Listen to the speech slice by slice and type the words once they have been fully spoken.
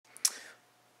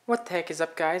What the heck is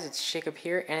up, guys? It's Jacob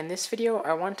here, and in this video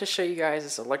I wanted to show you guys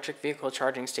this electric vehicle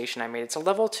charging station I made. It's a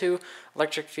level 2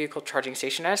 electric vehicle charging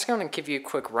station. I just want to give you a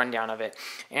quick rundown of it.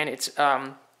 And it's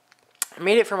I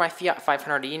made it for my Fiat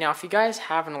 500e. Now if you guys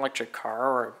have an electric car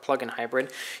or a plug-in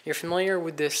hybrid, you're familiar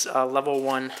with this level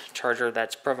 1 charger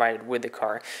that's provided with the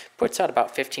car. It puts out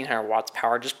about 1500 watts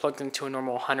power just plugged into a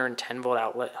normal 110 volt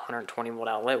outlet, 120 volt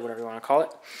outlet, whatever you want to call it.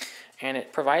 And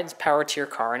it provides power to your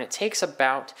car, and it takes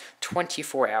about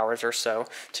 24 hours or so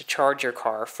to charge your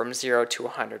car from 0 to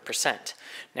 100%.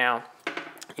 Now,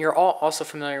 you're all also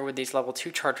familiar with these level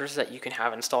 2 chargers that you can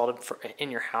have installed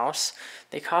in your house.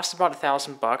 They cost about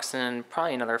 $1,000 and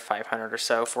probably another 500 or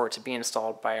so for it to be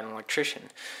installed by an electrician.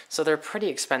 So they're pretty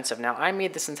expensive. Now, I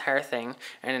made this entire thing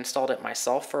and installed it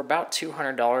myself for about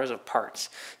 $200 of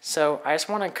parts. So I just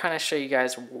want to kind of show you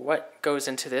guys what goes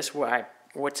into this,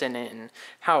 what's in it, and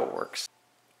how it works.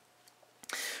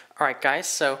 Alright guys,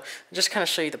 so I'll just kind of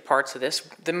show you the parts of this.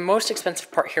 The most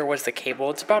expensive part here was the cable.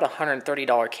 It's about a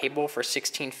 $130 cable for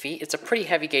 16 feet. It's a pretty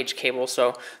heavy gauge cable,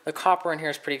 so the copper in here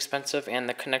is pretty expensive, and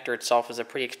the connector itself is a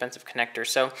pretty expensive connector.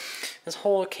 So this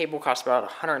whole cable costs about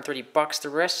 $130. The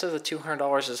rest of the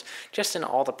 $200 is just in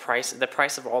all the price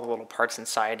of all the little parts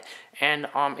inside. And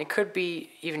it could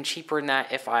be even cheaper than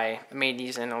that if I made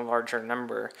these in a larger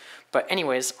number. But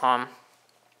anyways,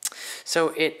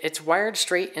 so it's wired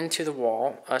straight into the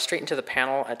wall, straight into the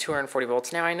panel at 240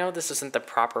 volts. Now, I know this isn't the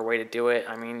proper way to do it.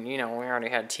 I mean, you know, we already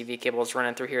had TV cables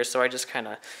running through here, so I just kind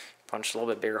of punched a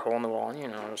little bit bigger hole in the wall and, you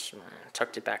know, just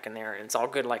tucked it back in there, and it's all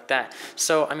good like that.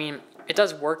 So, I mean, it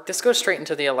does work. This goes straight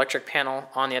into the electric panel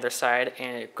on the other side,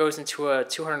 and it goes into a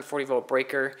 240 volt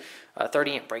breaker, a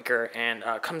 30 amp breaker, and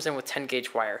comes in with 10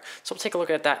 gauge wire. So we'll take a look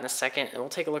at that in a second, and we'll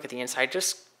take a look at the inside.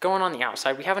 Just going on the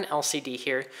outside, we have an LCD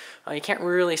here. You can't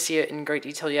really see it in great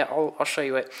detail yet. I'll show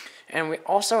you it. And we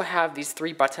also have these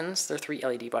 3 buttons. They're 3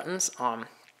 LED buttons.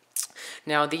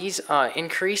 Now these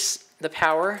increase the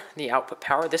power, the output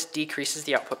power. This decreases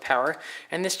the output power,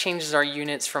 and this changes our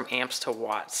units from amps to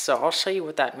watts. So I'll show you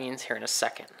what that means here in a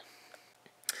second.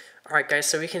 Alright guys,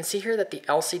 so we can see here that the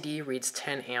LCD reads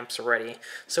 10 amps already.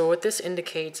 So what this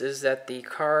indicates is that the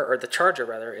car, or the charger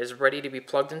rather, is ready to be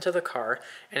plugged into the car,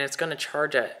 and it's going to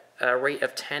charge at a rate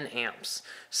of 10 amps.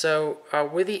 So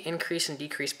with the increase and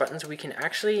decrease buttons, we can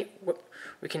actually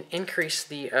increase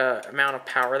the amount of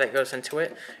power that goes into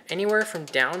it anywhere from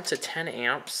down to 10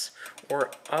 amps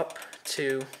or up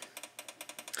to,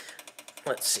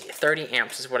 let's see, 30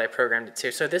 amps is what I programmed it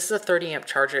to. So this is a 30 amp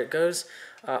charger. It goes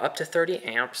up to 30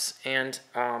 amps and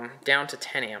down to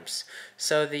 10 amps.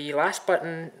 So the last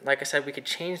button, like I said, we could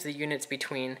change the units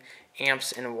between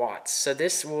amps and watts. So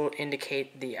this will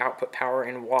indicate the output power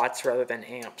in watts rather than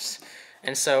amps.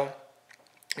 And so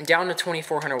down to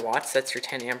 2400 watts, that's your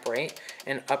 10 amp rate,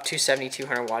 and up to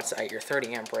 7200 watts at your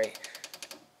 30 amp rate.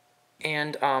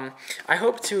 And I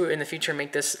hope to, in the future,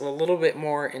 make this a little bit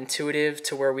more intuitive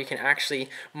to where we can actually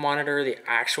monitor the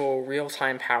actual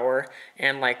real-time power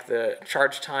and like the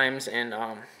charge times, and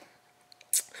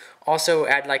also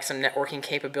add like some networking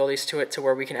capabilities to it to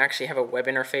where we can actually have a web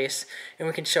interface and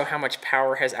we can show how much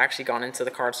power has actually gone into the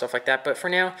car and stuff like that. But for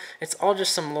now, it's all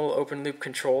just some little open loop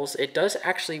controls. It does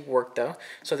actually work though,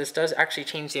 so this does actually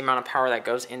change the amount of power that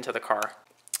goes into the car.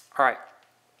 Alright.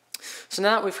 So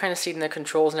now that we've kind of seen the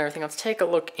controls and everything, let's take a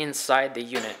look inside the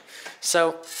unit.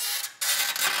 So,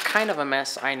 kind of a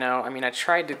mess, I know. I mean, I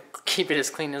tried to keep it as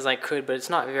clean as I could, but it's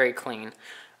not very clean.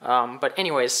 But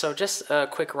anyways, so just a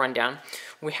quick rundown.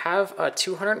 We have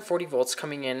 240 volts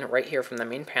coming in right here from the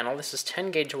main panel. This is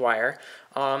 10 gauge wire.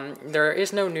 There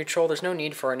is no neutral. There's no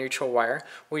need for a neutral wire.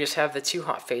 We just have the 2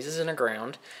 hot phases and a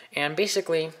ground. And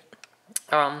basically,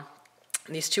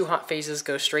 these 2 hot phases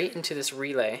go straight into this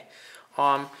relay.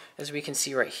 As we can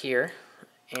see right here,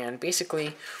 and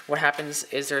basically what happens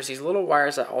is there's these little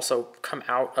wires that also come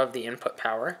out of the input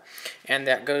power, and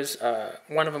that goes,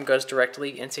 one of them goes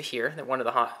directly into here, one of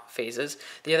the hot phases.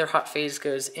 The other hot phase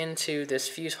goes into this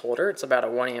fuse holder. It's about a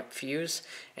 1 amp fuse,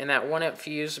 and that 1 amp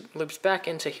fuse loops back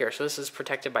into here. So this is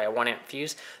protected by a 1 amp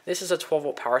fuse. This is a 12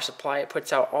 volt power supply. It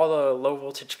puts out all the low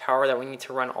voltage power that we need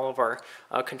to run all of our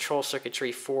control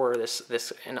circuitry for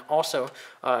this, and also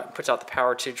puts out the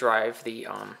power to drive the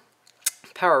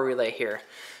power relay here.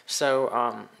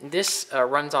 So this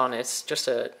runs on, it's just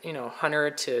a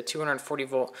 100 to 240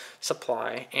 volt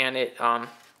supply, and it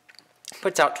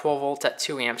puts out 12 volts at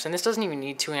 2 amps, and this doesn't even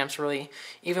need 2 amps really.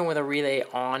 Even with a relay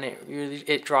on,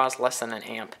 it draws less than an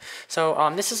amp.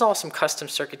 So this is all some custom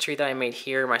circuitry that I made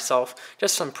here myself,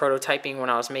 just some prototyping when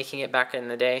I was making it back in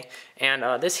the day.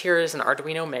 And this here is an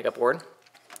Arduino Mega board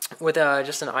with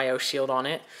just an I/O shield on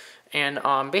it.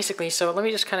 And basically, so let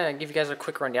me just kind of give you guys a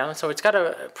quick rundown. So it's got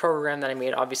a program that I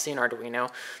made, obviously in Arduino.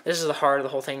 This is the heart of the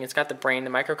whole thing. It's got the brain, the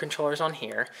microcontrollers on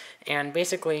here, and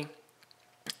basically,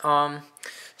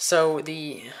 so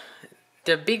the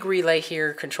big relay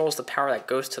here controls the power that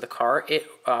goes to the car. It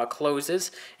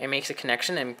closes and makes a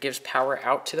connection and gives power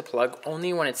out to the plug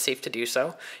only when it's safe to do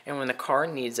so and when the car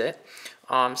needs it.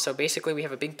 So basically we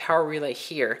have a big power relay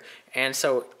here, and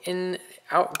so in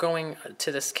outgoing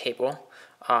to this cable,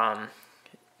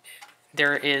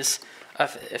 there is a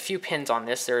few pins on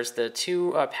this. There's the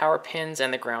two power pins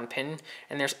and the ground pin,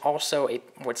 and there's also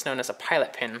what's known as a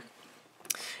pilot pin.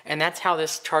 And that's how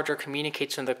this charger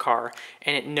communicates with the car,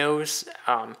 and it knows,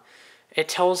 it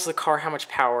tells the car how much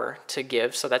power to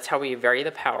give. So that's how we vary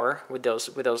the power with those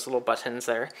little buttons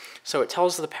there. So it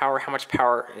tells the car how much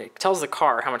power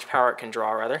it can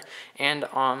draw, rather, and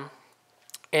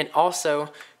it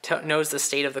also knows the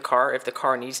state of the car, if the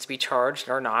car needs to be charged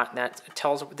or not. That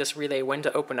tells this relay when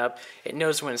to open up. It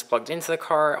knows when it's plugged into the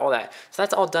car, all that. So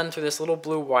that's all done through this little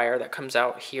blue wire that comes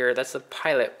out here. That's the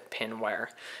pilot pin wire.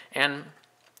 And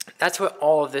that's what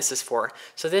all of this is for.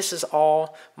 So this is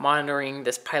all monitoring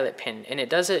this pilot pin, and it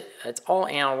does it, it's all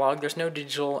analog. There's no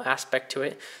digital aspect to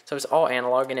it. So it's all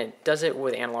analog, and it does it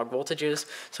with analog voltages.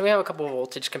 So we have a couple of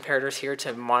voltage comparators here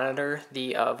to monitor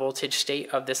the voltage state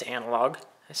of this analog.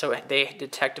 So they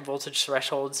detect voltage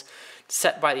thresholds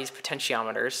set by these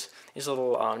potentiometers, these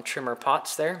little trimmer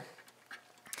pots there.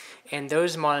 And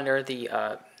those monitor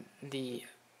the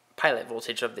pilot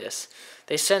voltage of this.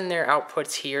 They send their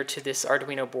outputs here to this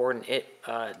Arduino board, and it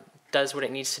does what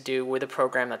it needs to do with the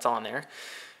program that's on there.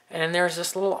 And there's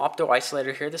this little opto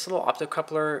isolator here. This little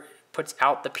optocoupler puts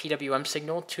out the PWM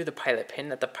signal to the pilot pin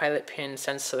that the pilot pin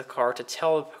sends to the car to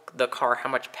tell the car how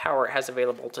much power it has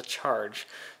available to charge.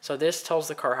 So this tells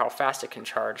the car how fast it can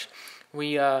charge.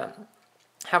 We have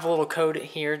a little code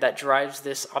here that drives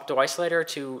this opto isolator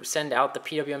to send out the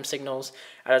PWM signals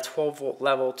at a 12-volt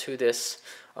level to this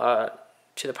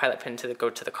to the pilot pin to go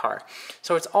to the car.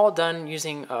 So it's all done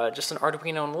using just an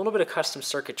Arduino and a little bit of custom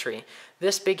circuitry.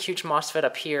 This big huge MOSFET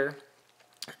up here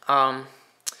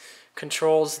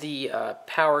controls the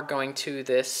power going to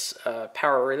this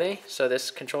power relay. So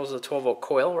this controls the 12-volt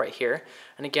coil right here.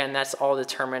 And again, that's all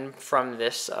determined from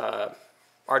this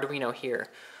Arduino here.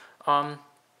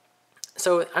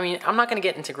 So, I mean, I'm not going to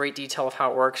get into great detail of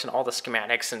how it works and all the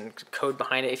schematics and code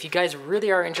behind it. If you guys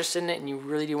really are interested in it and you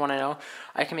really do want to know,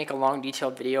 I can make a long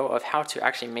detailed video of how to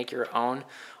actually make your own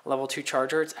level 2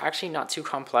 charger. It's actually not too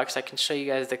complex. I can show you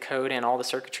guys the code and all the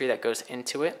circuitry that goes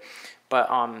into it. But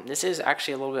this is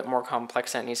actually a little bit more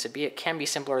complex than it needs to be. It can be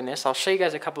simpler than this. I'll show you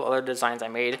guys a couple other designs I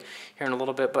made here in a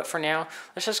little bit. But for now,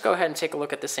 let's just go ahead and take a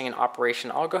look at this thing in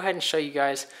operation. I'll go ahead and show you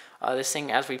guys this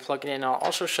thing as we plug it in. I'll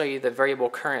also show you the variable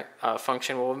current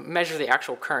function. We'll measure the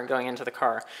actual current going into the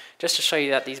car just to show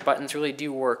you that these buttons really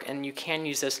do work. And you can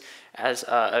use this as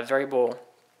a variable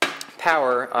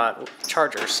power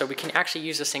charger. So we can actually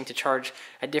use this thing to charge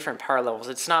at different power levels.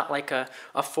 It's not like a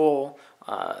full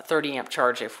 30 amp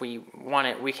charge. If we want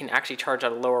it, we can actually charge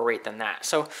at a lower rate than that.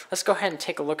 So let's go ahead and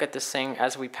take a look at this thing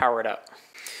as we power it up.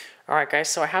 Alright guys,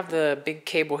 so I have the big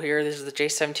cable here. This is the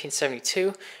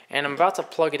J1772, and I'm about to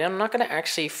plug it in. I'm not going to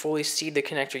actually fully see the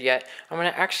connector yet. I'm going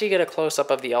to actually get a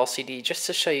close-up of the LCD just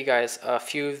to show you guys a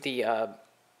few of the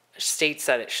states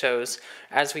that it shows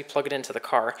as we plug it into the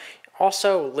car.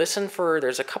 Also, listen for,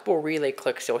 there's a couple relay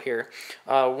clicks you'll hear.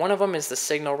 One of them is the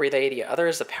signal relay, the other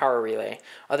is the power relay.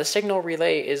 The signal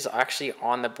relay is actually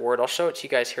on the board. I'll show it to you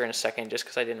guys here in a second just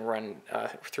because I didn't run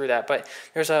through that. But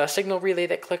there's a signal relay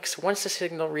that clicks. Once the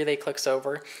signal relay clicks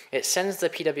over, it sends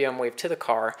the PWM wave to the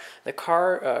car. The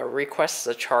car requests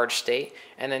a charge state,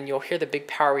 and then you'll hear the big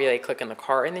power relay click in the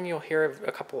car, and then you'll hear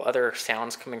a couple other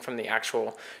sounds coming from the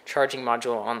actual charging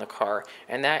module on the car.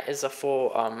 And that is a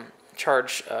full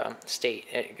charge state.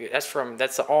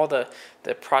 That's all the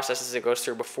processes it goes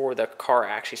through before the car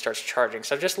actually starts charging.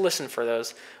 So just listen for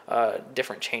those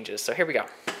different changes. So here we go.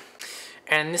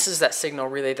 And this is that signal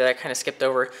relay that I kind of skipped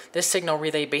over. This signal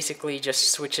relay basically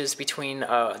just switches between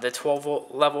the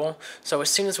 12-volt level. So as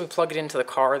soon as we plug it into the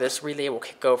car, this relay will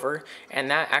kick over,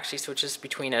 and that actually switches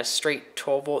between a straight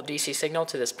 12-volt DC signal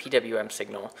to this PWM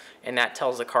signal, and that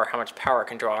tells the car how much power it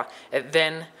can draw. And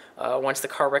then once the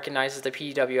car recognizes the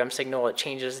PWM signal, it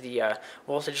changes the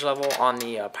voltage level on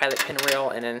the pilot pin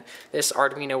rail, and then this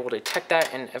Arduino will detect that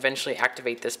and eventually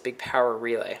activate this big power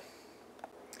relay.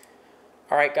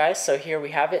 Alright guys, so here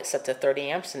we have it set to 30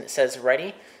 amps and it says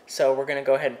ready. So we're going to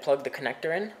go ahead and plug the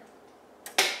connector in.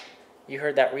 you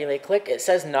heard that relay click. It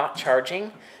says not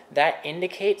charging. That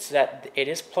indicates that it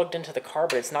is plugged into the car,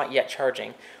 but it's not yet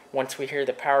charging. Once we hear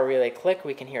the power relay click,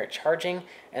 we can hear it charging,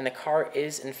 and the car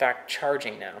is in fact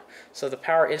charging now. So the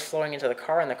power is flowing into the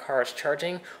car, and the car is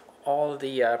charging. All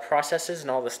the processes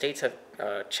and all the states have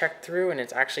checked through, and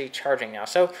it's actually charging now.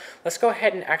 So let's go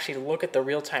ahead and actually look at the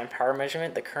real-time power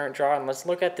measurement, the current draw, and let's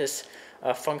look at this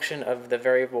function of the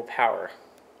variable power.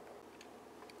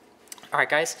 Alright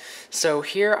guys, so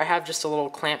here I have just a little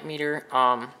clamp meter,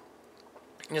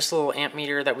 just a little amp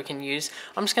meter that we can use.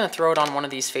 I'm just going to throw it on one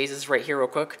of these phases right here real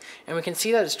quick, and we can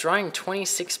see that it's drawing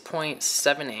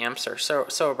 26.7 amps or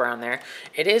so around there.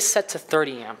 It is set to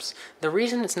 30 amps. The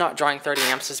reason it's not drawing 30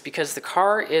 amps is because the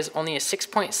car is only a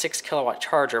 6.6 kilowatt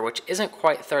charger, which isn't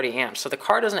quite 30 amps. So the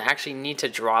car doesn't actually need to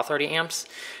draw 30 amps.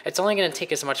 It's only going to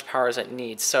take as much power as it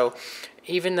needs. So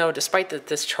even though, despite that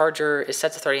this charger is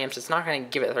set to 30 amps, it's not going to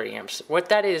give it 30 amps. What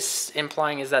that is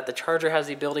implying is that the charger has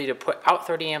the ability to put out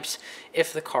 30 amps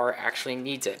if the car actually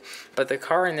needs it. But the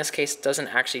car in this case doesn't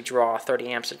actually draw 30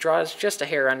 amps. It draws just a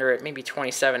hair under it, maybe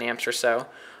 27 amps or so.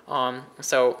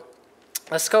 So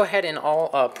let's go ahead and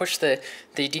I'll push the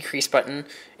decrease button,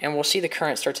 and we'll see the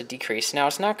current start to decrease. Now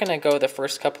it's not going to go the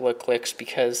first couple of clicks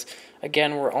because,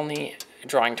 again, we're only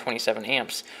drawing 27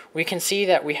 amps. We can see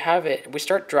that we have it, we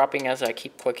start dropping as I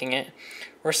keep clicking it.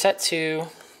 We're set to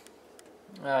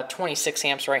 26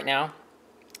 amps right now.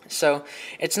 So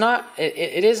it's not,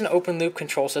 it is an open loop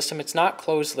control system. It's not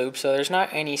closed loop, so there's not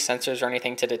any sensors or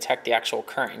anything to detect the actual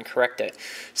current and correct it.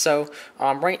 So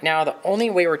right now, the only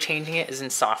way we're changing it is in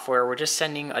software. We're just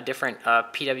sending a different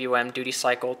PWM duty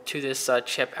cycle to this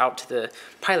chip out to the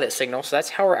pilot signal. So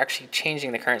that's how we're actually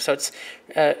changing the current. So it's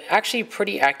actually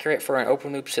pretty accurate for an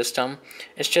open loop system.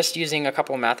 It's just using a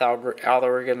couple of math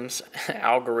algorithms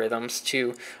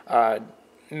to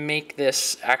make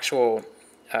this actual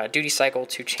duty cycle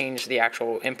to change the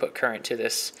actual input current to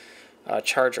this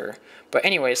charger. But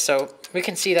anyways, so we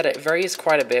can see that it varies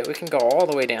quite a bit. We can go all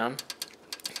the way down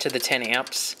to the 10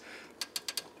 amps.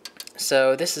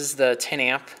 So this is the 10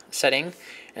 amp setting,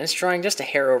 and it's drawing just a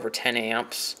hair over 10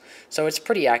 amps. So it's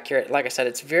pretty accurate. Like I said,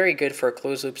 it's very good for a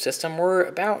closed loop system. We're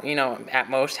about, at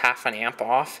most half an amp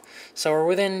off. So we're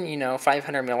within,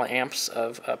 500 milliamps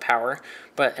of power.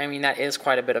 But, I mean, that is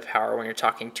quite a bit of power when you're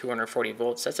talking 240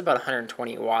 volts. That's about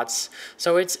 120 watts.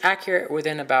 So it's accurate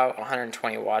within about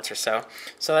 120 watts or so.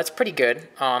 So that's pretty good.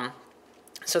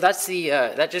 So that's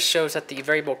that just shows that the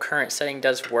variable current setting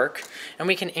does work, and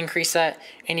we can increase that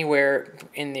anywhere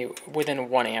within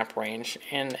 1 amp range.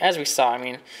 And as we saw, I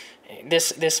mean,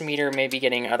 this meter may be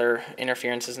getting other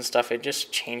interferences and stuff. It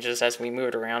just changes as we move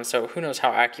it around, so who knows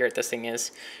how accurate this thing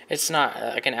is. It's not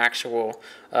like an actual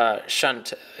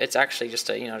shunt. It's actually just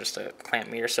a clamp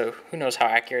meter, so who knows how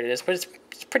accurate it is. But it's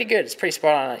pretty good. It's pretty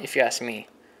spot on if you ask me.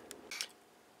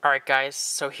 Alright guys,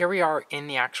 so here we are in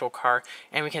the actual car,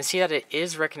 and we can see that it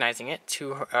is recognizing it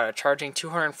to charging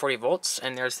 240 volts,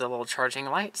 and there's the little charging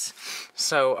lights.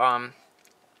 So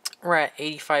we're at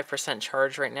 85%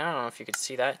 charge right now. I don't know if you could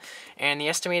see that. And the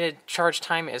estimated charge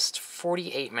time is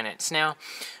 48 minutes. Now,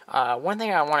 one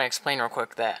thing I want to explain real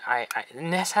quick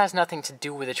and this has nothing to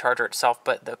do with the charger itself,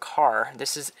 but the car.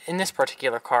 This is in this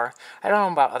particular car. I don't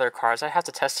know about other cars. I have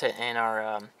to test it in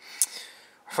our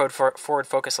Ford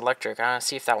Focus Electric. I want to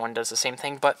see if that one does the same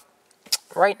thing. But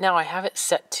right now I have it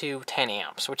set to 10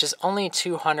 amps, which is only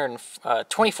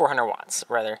 2,400 watts,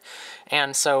 rather.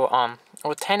 And so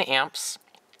with 10 amps,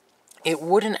 it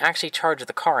wouldn't actually charge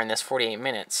the car in this 48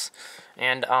 minutes.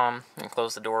 And let me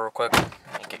close the door real quick.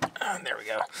 There we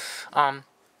go.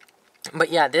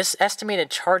 But yeah, this estimated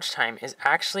charge time is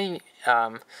actually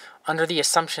under the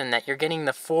assumption that you're getting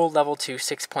the full level 2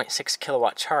 6.6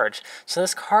 kilowatt charge. So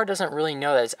this car doesn't really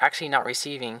know that it's actually not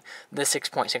receiving the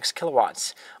 6.6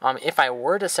 kilowatts. If I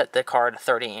were to set the car to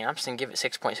 30 amps and give it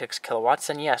 6.6 kilowatts,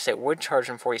 then yes, it would charge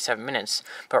in 47 minutes.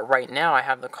 But right now I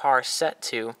have the car set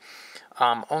to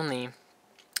only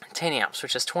 10 amps,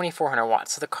 which is 2,400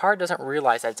 watts. So the car doesn't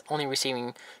realize that it's only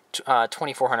receiving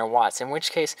 2,400 watts, in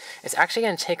which case it's actually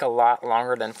going to take a lot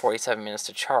longer than 47 minutes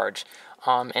to charge.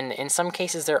 And in some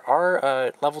cases there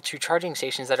are level 2 charging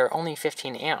stations that are only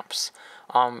 15 amps.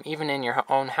 Even in your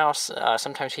own house,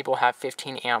 sometimes people have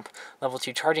 15 amp level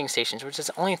 2 charging stations, which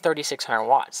is only 3,600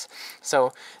 watts.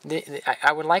 So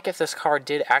I would like if this car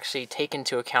did actually take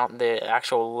into account the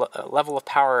actual level of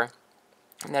power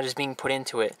that is being put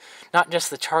into it, not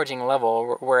just the charging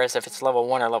level, whereas if it's level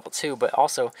 1 or level 2, but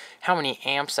also how many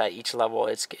amps at each level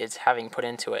it's having put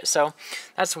into it. So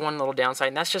that's one little downside,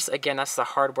 and that's just, again, that's the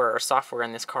hardware or software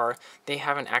in this car. They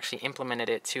haven't actually implemented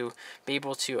it to be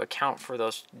able to account for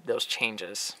those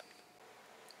changes.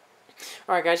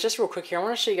 Alright guys, just real quick here, I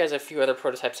want to show you guys a few other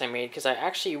prototypes I made, because I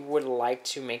actually would like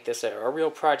to make this a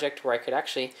real project where I could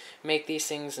actually make these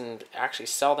things and actually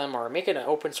sell them, or make it an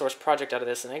open source project out of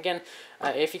this. And again,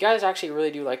 if you guys actually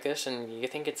really do like this and you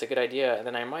think it's a good idea,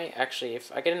 then I might actually,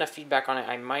 if I get enough feedback on it,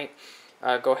 I might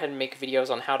go ahead and make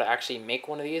videos on how to actually make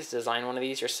one of these, design one of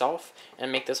these yourself,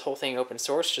 and make this whole thing open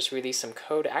source. Just release some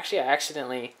code. Actually, I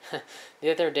accidentally, the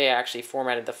other day I actually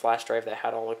formatted the flash drive that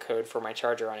had all the code for my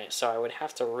charger on it, so I would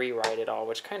have to rewrite it all,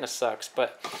 which kind of sucks,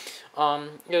 but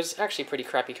it was actually pretty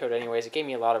crappy code anyways. It gave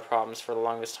me a lot of problems for the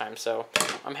longest time, so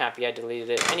I'm happy I deleted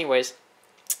it. Anyways,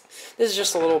 this is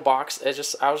just a little box.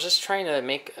 I was just trying to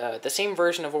make the same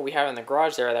version of what we have in the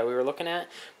garage there that we were looking at,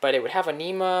 but it would have a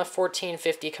NEMA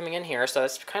 1450 coming in here, so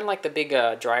that's kind of like the big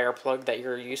dryer plug that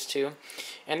you're used to.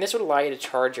 And this would allow you to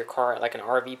charge your car at like an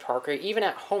RV park, or even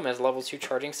at home as level 2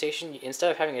 charging station.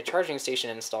 Instead of having a charging station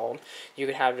installed, you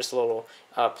could have just a little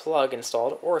plug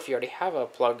installed, or if you already have a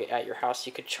plug at your house,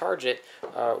 you could charge it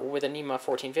with a NEMA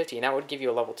 1450, and that would give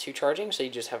you a level 2 charging, so you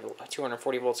just have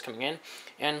 240 volts coming in.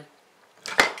 And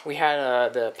we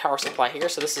had the power supply here,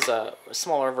 so this is a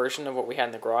smaller version of what we had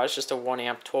in the garage, just a 1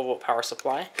 amp 12 volt power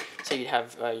supply. So you'd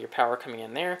have your power coming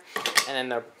in there, and then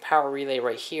the power relay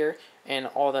right here, and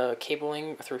all the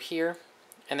cabling through here,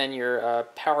 and then your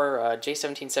power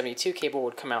J1772 cable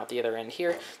would come out the other end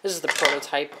here. This is the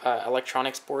prototype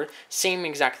electronics board, same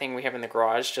exact thing we have in the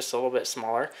garage, just a little bit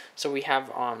smaller. So we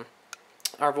have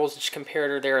our voltage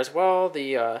comparator there as well,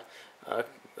 the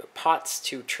pots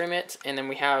to trim it, and then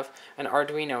we have an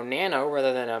Arduino Nano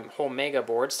rather than a whole mega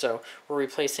board, so we're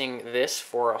replacing this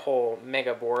for a whole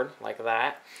mega board like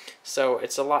that. So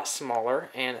it's a lot smaller,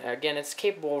 and again, it's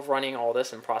capable of running all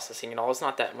this and processing it all. It's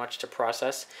not that much to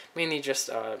process, mainly just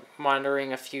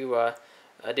monitoring a few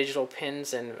digital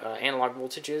pins and analog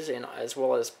voltages, and as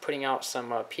well as putting out some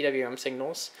PWM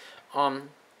signals.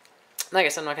 Like I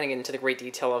said, I'm not going to get into the great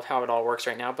detail of how it all works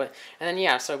right now, but, and then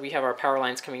yeah, so we have our power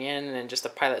lines coming in, and then just a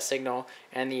pilot signal,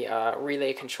 and the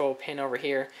relay control pin over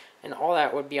here, and all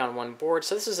that would be on one board.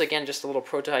 So this is, again, just a little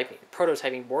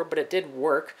prototyping board, but it did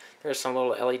work. There's some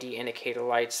little LED indicator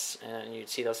lights, and you'd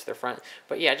see those to the front.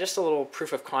 But yeah, just a little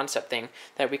proof of concept thing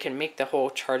that we can make the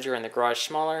whole charger in the garage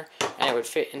smaller, and it would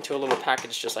fit into a little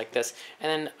package just like this.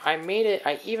 And then I made it,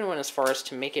 I even went as far as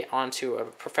to make it onto a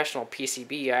professional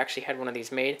PCB. I actually had one of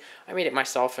these made. I made it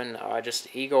myself in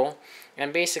just Eagle,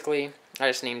 and basically I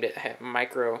just named it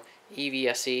Micro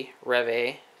evse Rev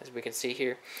A, as we can see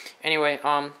here. Anyway,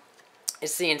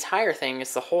 it's the entire thing.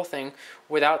 It's the whole thing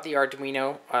without the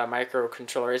Arduino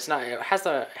microcontroller. It's not. It has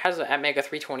a Atmega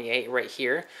 328 right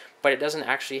here, but it doesn't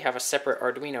actually have a separate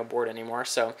Arduino board anymore.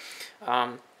 So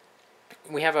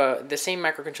we have the same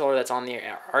microcontroller that's on the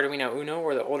Arduino Uno,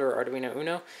 or the older Arduino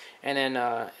Uno, and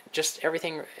then just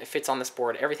everything fits on this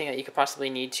board. Everything that you could possibly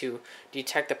need to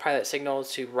detect the pilot signal,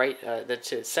 to write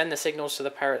to send the signals to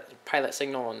the pilot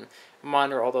signal, and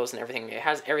monitor all those and everything. It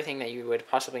has everything that you would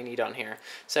possibly need on here.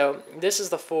 So this is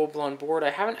the full-blown board. I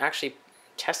haven't actually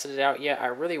tested it out yet. I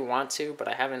really want to, but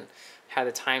I haven't had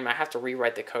the time. I have to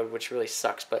rewrite the code, which really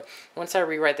sucks. But once I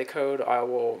rewrite the code, I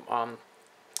will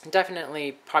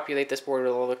definitely populate this board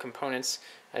with all the components.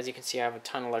 As you can see, I have a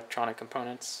ton of electronic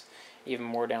components, even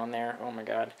more down there. Oh my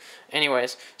god.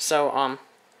 Anyways, so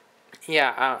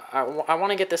yeah, I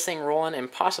want to get this thing rolling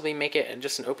and possibly make it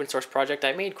just an open source project.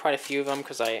 I made quite a few of them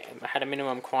because I had a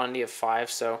minimum quantity of 5,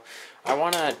 so I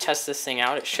want to test this thing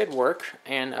out. It should work,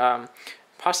 and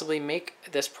possibly make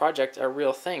this project a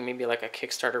real thing, maybe like a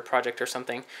Kickstarter project or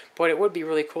something. But it would be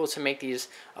really cool to make these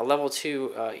level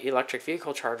 2 electric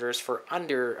vehicle chargers for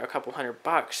under a couple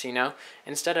 $100, you know,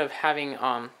 instead of having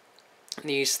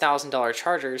these $1,000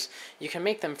 chargers, you can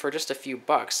make them for just a few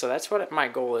bucks. So that's what my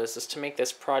goal is to make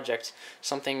this project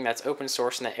something that's open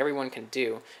source and that everyone can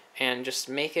do, and just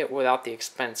make it without the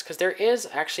expense. Because there is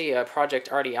actually a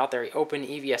project already out there, Open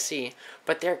evse,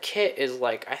 but their kit is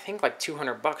like, I think like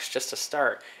 $200 just to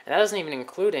start, and that doesn't even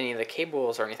include any of the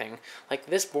cables or anything. Like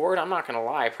this board, I'm not gonna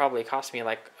lie, probably cost me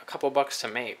like a couple bucks to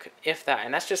make, if that,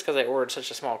 and that's just because I ordered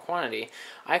such a small quantity.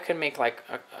 I could make like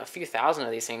a few thousand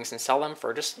of these things and sell them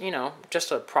for just, you know,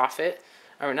 just a profit.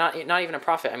 Or not even a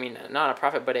profit, I mean, not a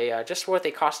profit, but just what they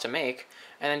cost to make,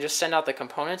 and then just send out the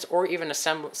components, or even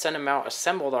send them out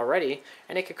assembled already,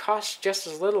 and it could cost just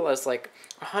as little as like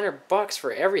 $100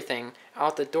 for everything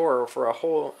out the door for a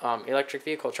whole electric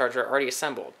vehicle charger already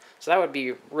assembled. So that would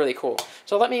be really cool.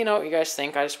 So let me know what you guys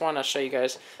think. I just want to show you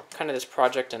guys kind of this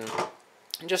project and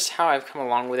just how I've come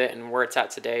along with it and where it's at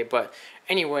today. But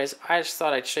anyways, I just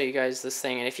thought I'd show you guys this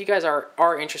thing, and if you guys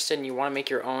are interested and you want to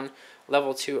make your own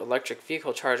level 2 electric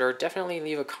vehicle charger, definitely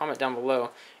leave a comment down below,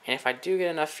 and if I do get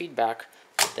enough feedback,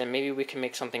 then maybe we can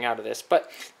make something out of this. But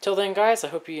till then, guys, I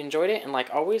hope you enjoyed it, and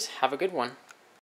like always, have a good one.